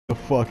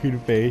fucking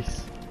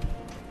face.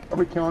 Are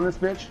we killing this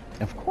bitch?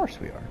 Of course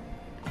we are.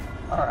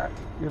 Alright,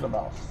 you're the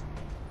boss.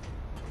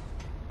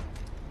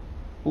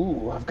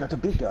 Ooh, I've got the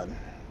big gun.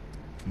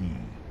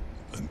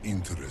 An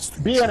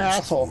interesting. Be an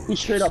asshole. He's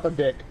straight up a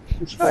dick.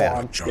 He's full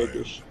on Child,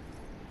 dickish.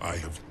 I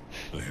have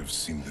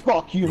seen that.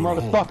 Fuck you, Your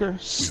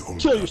motherfucker. home,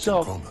 Kill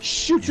yourself.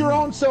 Shoot your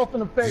own self in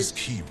the This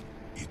face. key,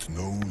 it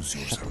knows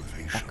your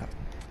salvation.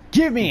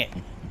 Give me it!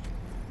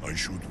 I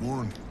should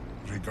warn,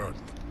 regard.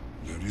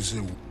 There is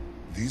a.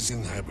 These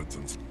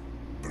inhabitants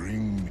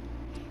bring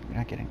You're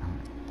not getting on.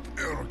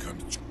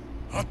 arrogant.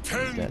 You're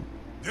Attend. dead.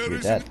 There You're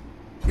is dead.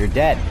 You're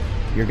dead.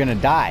 You're gonna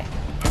die.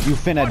 You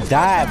finna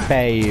die,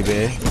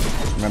 baby.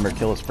 Remember,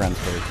 kill his friends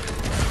first.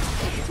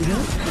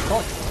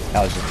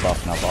 That was just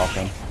buffing up off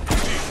him.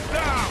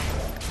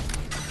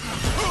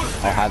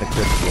 Oh, how the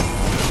crits feel.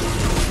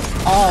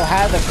 Oh,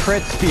 how the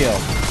crits feel.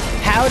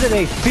 How do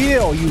they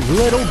feel, you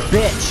little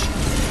bitch?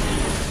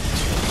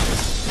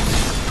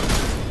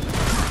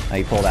 Now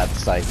you pulled out the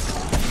sights.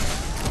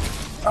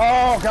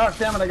 Oh, gosh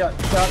damn it, I got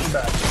shot in the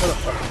back. What the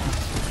fuck?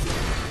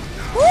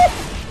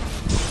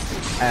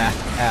 Ah,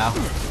 ow,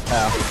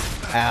 ow,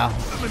 ow.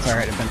 It's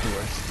alright, I've been through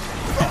worse.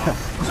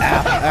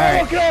 Ow,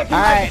 alright.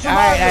 Alright,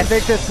 alright, I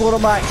think that's a little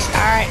much.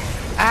 Alright.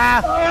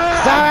 Ah!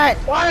 Stop it!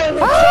 Why is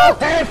it so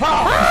painful?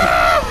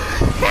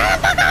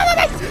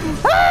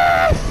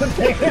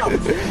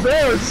 Damn,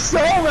 they're so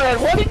mad.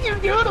 What did you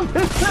do to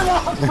piss him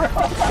off, bro?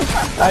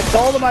 I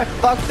told him I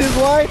fucked his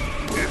wife.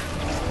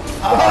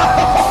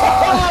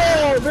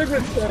 Oh, big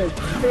mistake.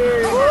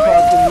 Big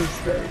fucking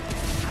mistake.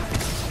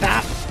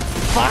 Stop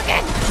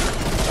fucking!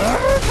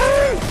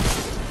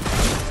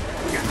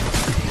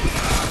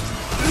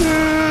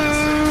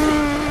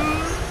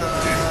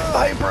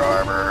 Hyper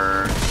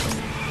armor!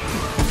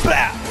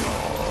 Bah!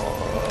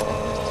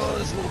 Oh,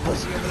 this little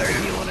pussy over there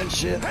healing and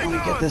shit. Let me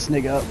get this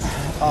nigga up.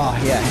 Oh,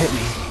 yeah, hit me.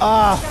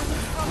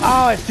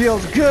 Oh, it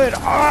feels good.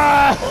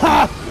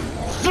 Oh,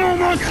 so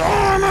much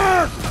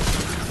armor!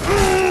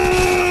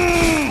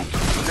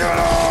 Get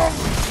off!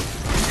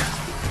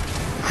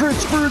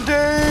 Crits for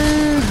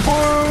days,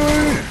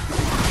 boy!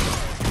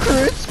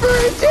 Crits for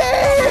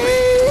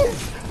days!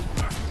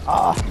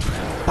 Ah,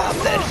 pop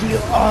that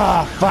heal.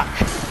 Ah, fuck.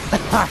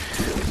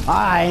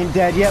 I ain't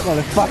dead yet,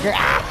 motherfucker.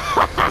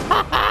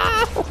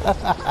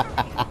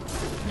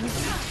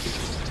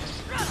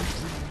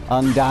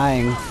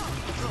 Undying.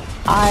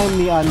 I'm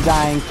the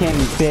Undying King,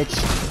 bitch.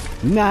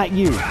 Not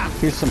you.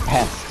 Here's some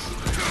pests.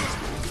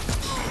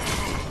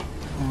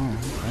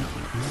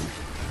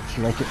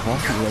 You like it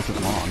close or you like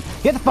it long?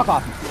 Get the fuck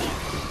off me!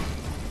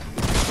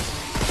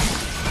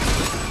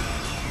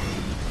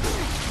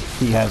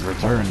 He has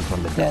returned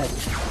from the dead.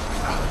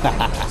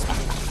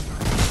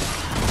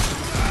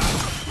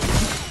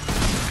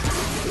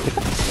 Get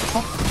the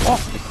fuck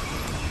off me!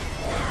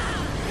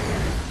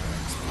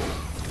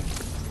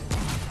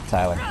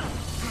 Tyler,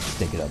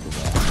 stick it up his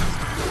ass.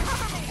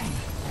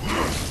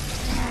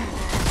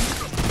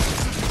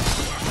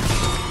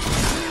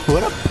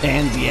 What a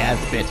pansy ass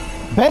bitch.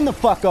 Bend the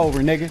fuck over,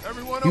 nigga.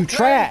 You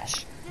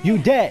trash. You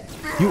dead.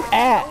 You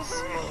ass.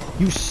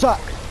 You suck.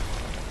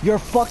 You're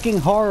fucking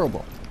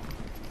horrible.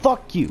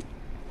 Fuck you.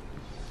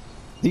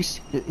 Do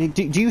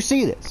you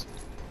see this?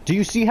 Do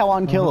you see how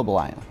unkillable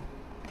I am?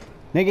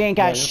 Nigga ain't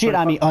got shit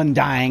on me,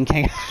 Undying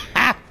King.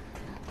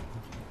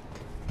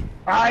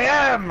 I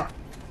am!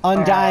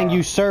 Undying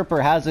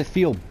Usurper. How does it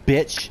feel,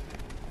 bitch?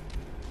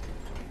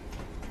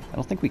 I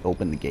don't think we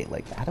opened the gate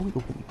like that. How do we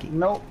open the gate?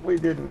 Nope, we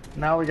didn't.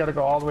 Now we gotta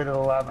go all the way to the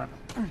 11.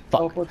 Fuck.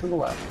 Teleport to the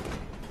left.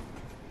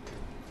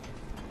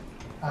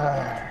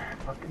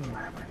 Fucking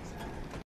labyrinth.